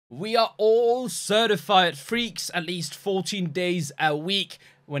We are all certified freaks at least 14 days a week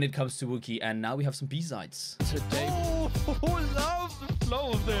when it comes to YUQI, and now we have some B-sides. Today. Oh, love the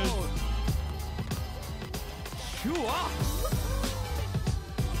flow of this.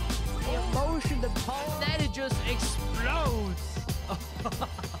 The emotion, the power, then it just explodes.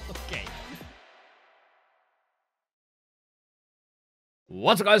 Okay.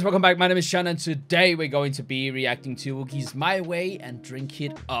 What's up, guys? Welcome back. My name is Shun, and today we're going to be reacting to YUQI's My Way and Drink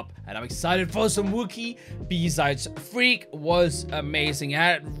It Up. And I'm excited for some YUQI B-sides. Freak was amazing. It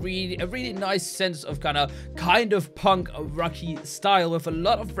had a really nice sense of kind of punk rocky style with a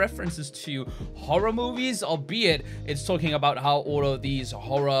lot of references to horror movies, albeit it's talking about how all of these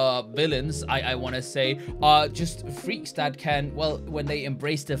horror villains, I want to say, are just freaks that can, well, when they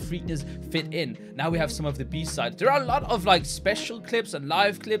embrace their freakness, fit in. Now we have some of the B-sides. There are a lot of like special clips and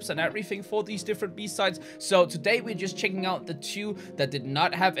live clips and everything for these different B-sides. So today we're just checking out the two that did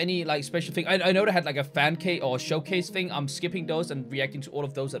not have any like special thing. I know they had like a fan case or showcase thing. I'm skipping those and reacting to all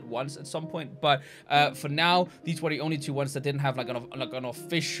of those at once at some point. But for now, these were the only two ones that didn't have like an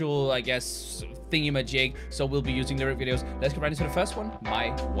official, I guess, thingy-majig. So we'll be using lyric videos. Let's get right into the first one,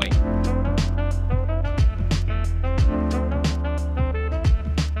 My Way.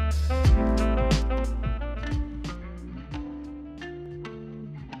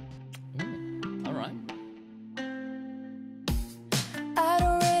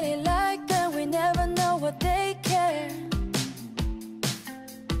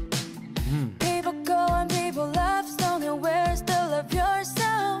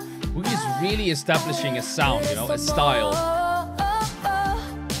 Really establishing a sound, you know, a style.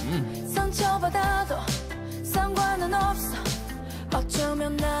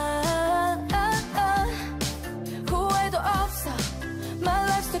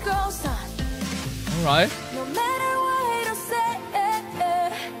 Alright.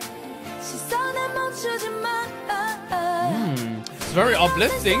 It's very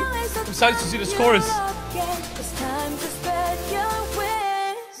uplifting. I'm excited to see this chorus.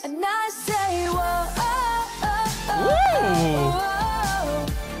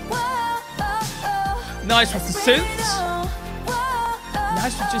 Nice with the synths.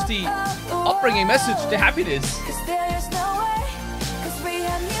 Nice with just the upbringing message, the happiness.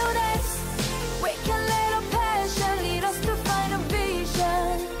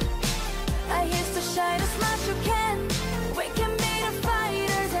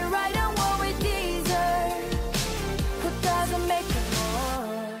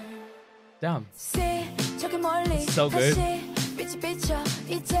 Damn. So good.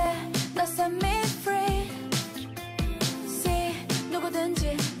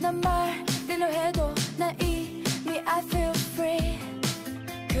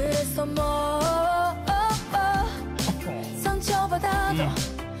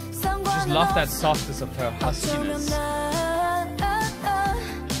 Just love that softness of her huskiness.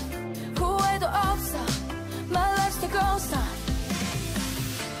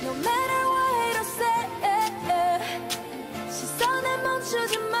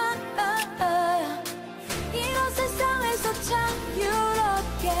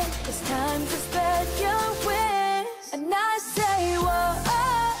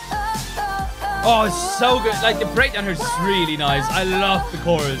 Oh, it's so good. Like, the breakdown here is really nice. I love the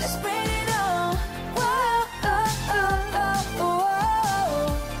chorus.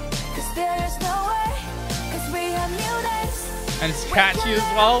 And it's catchy as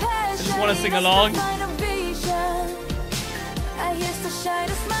well. I just want to sing along.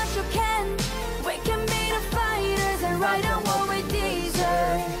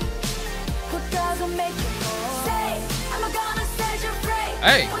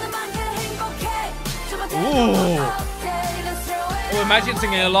 Hey! Ooh! Oh, imagine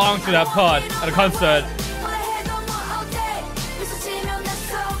singing along to that part at a concert.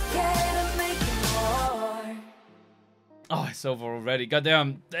 Oh, it's over already.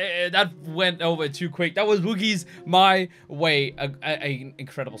 Goddamn, that went over too quick. That was YUQI's My Way. An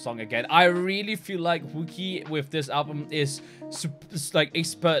incredible song again. I really feel like YUQI with this album is like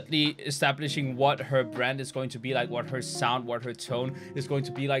expertly establishing what her brand is going to be like, what her sound, what her tone is going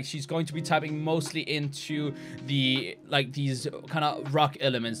to be like. She's going to be tapping mostly into the like these kind of rock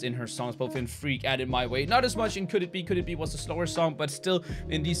elements in her songs, both in Freak and in My Way. Not as much in Could It Be. Could It Be was a slower song, but still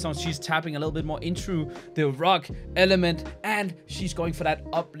in these songs she's tapping a little bit more into the rock element. And she's going for that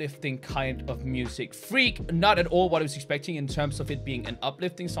uplifting kind of music. Freak, not at all what I was expecting in terms of it being an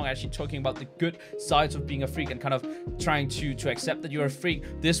uplifting song, actually talking about the good sides of being a freak and kind of trying to accept that you're a freak.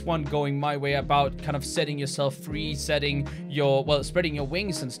 This one going My Way about kind of setting yourself free, setting your, well, spreading your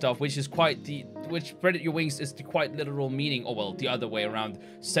wings and stuff, which is quite the which spread your wings is the quite literal meaning, or well, the other way around.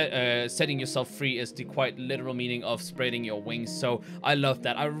 Setting yourself free is the quite literal meaning of spreading your wings. So I love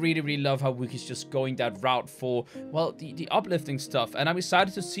that. I really love how YUQI's just going that route for, well, the uplifting stuff. And I'm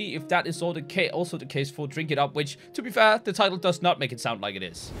excited to see if that is also the case for Drink It Up, which, to be fair, the title does not make it sound like it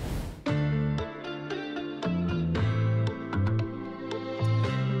is.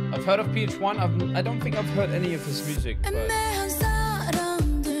 I've heard of pH-1. I don't think I've heard any of his music, but...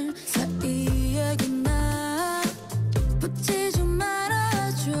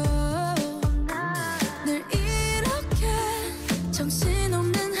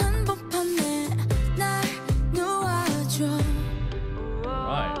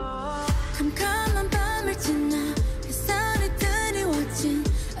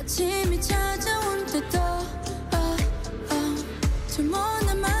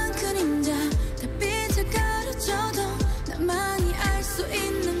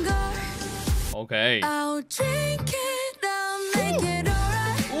 Okay. Ooh,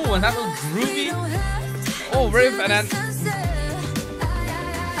 and that little groovy. Oh, riff, and then...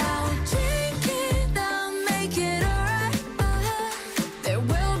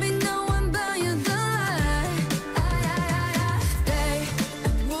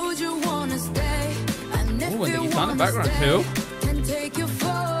 Ooh, and the guitar in the background too.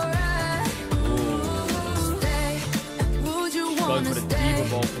 Going for the deeper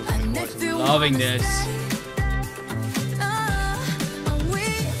vocals. I'm loving this.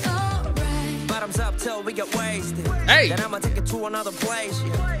 Hey!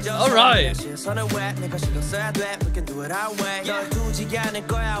 Alright!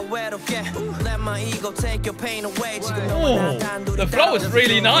 Oh, the flow is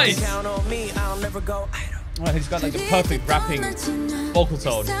really nice! Oh, he's got like a perfect rapping vocal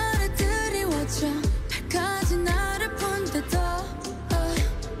tone.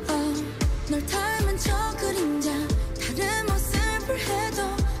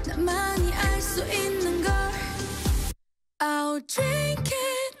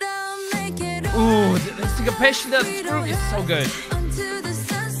 Ooh, the syncopation that through is so good.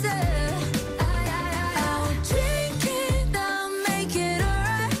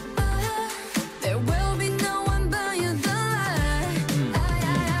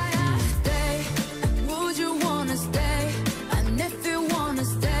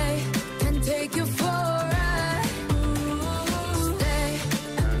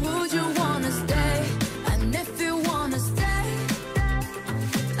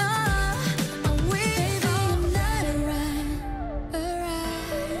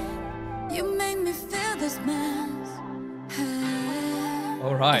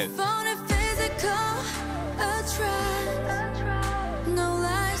 All right.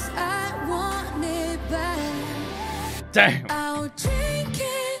 Damn. Ooh,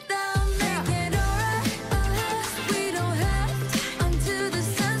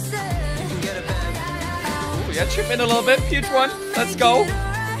 yeah, chip in a little bit. pH-1. Let's go.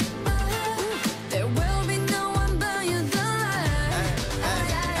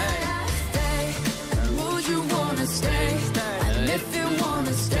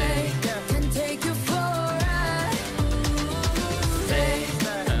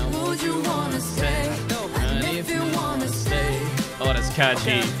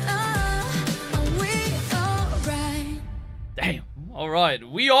 Catchy. Damn. Alright,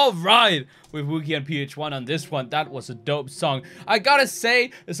 we all ride with YUQI and pH-1 on this one. That was a dope song. I gotta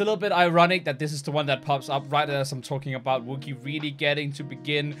say, it's a little bit ironic that this is the one that pops up right as I'm talking about YUQI really getting to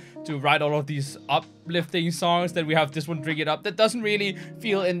begin to write all of these uplifting songs. Then we have this one, Drink It Up, that doesn't really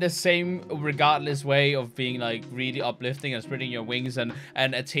feel in the same regardless way of being like really uplifting and spreading your wings and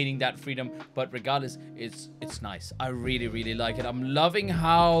attaining that freedom. But regardless, it's nice. I really like it. I'm loving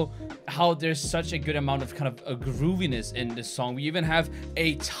how there's such a good amount of kind of a grooviness in this song. We even have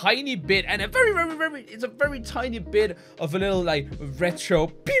a tiny bit and a very tiny bit of a little like retro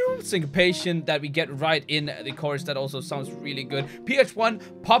pew syncopation that we get right in the chorus. That also sounds really good.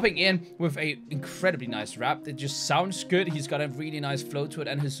 pH-1 popping in with a incredibly nice rap. It just sounds good. He's got a really nice flow to it,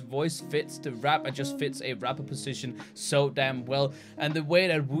 and his voice fits the rap. It just fits a rapper position so damn well. And the way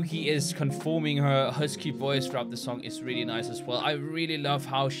that YUQI is conforming her husky voice throughout the song is really nice as well. I really love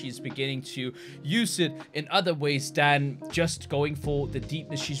how she's beginning to use it in other ways than just going for the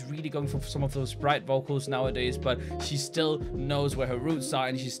deepness. She's really going for some of those bright vocals nowadays, but she still knows where her roots are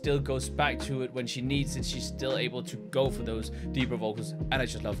and she still goes back to it when she needs it. She's still able to go for those deeper vocals, and I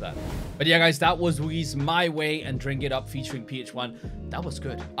just love that. But yeah, guys, that was YUQI's My Way and Drink It Up featuring pH-1. That was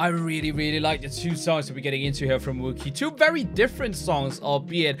good. I really like the two songs that we're getting into here from YUQI. Two very different songs,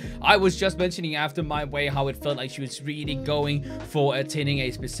 albeit I was just mentioning after My Way how it felt like she was really going for attaining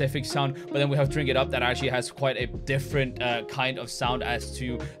a specific sound, but then we have Drink It Up that actually has quite a different kind of sound as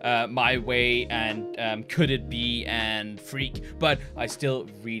to My Way and Could It Be and Freak. But I still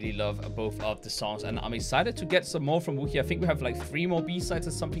really love both of the songs, and I'm excited to get some more from YUQI. I think we have like 3 more B-sides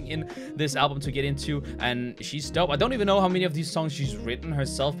or something in this album to get into, and she's dope. I don't even know how many of these songs she's written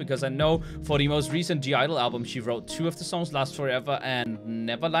herself, because I know for the most recent gi-dle album she wrote 2 of the songs, Last Forever and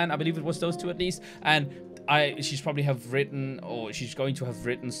Neverland. I believe it was those 2 at least, and she's probably have written, or she's going to have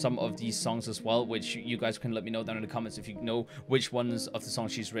written some of these songs as well, which you guys can let me know down in the comments if you know which ones of the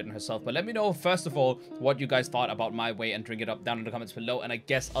songs she's written herself. But let me know first of all what you guys thought about My Way and Drink It Up down in the comments below, and I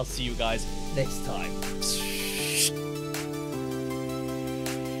guess I'll see you guys next time.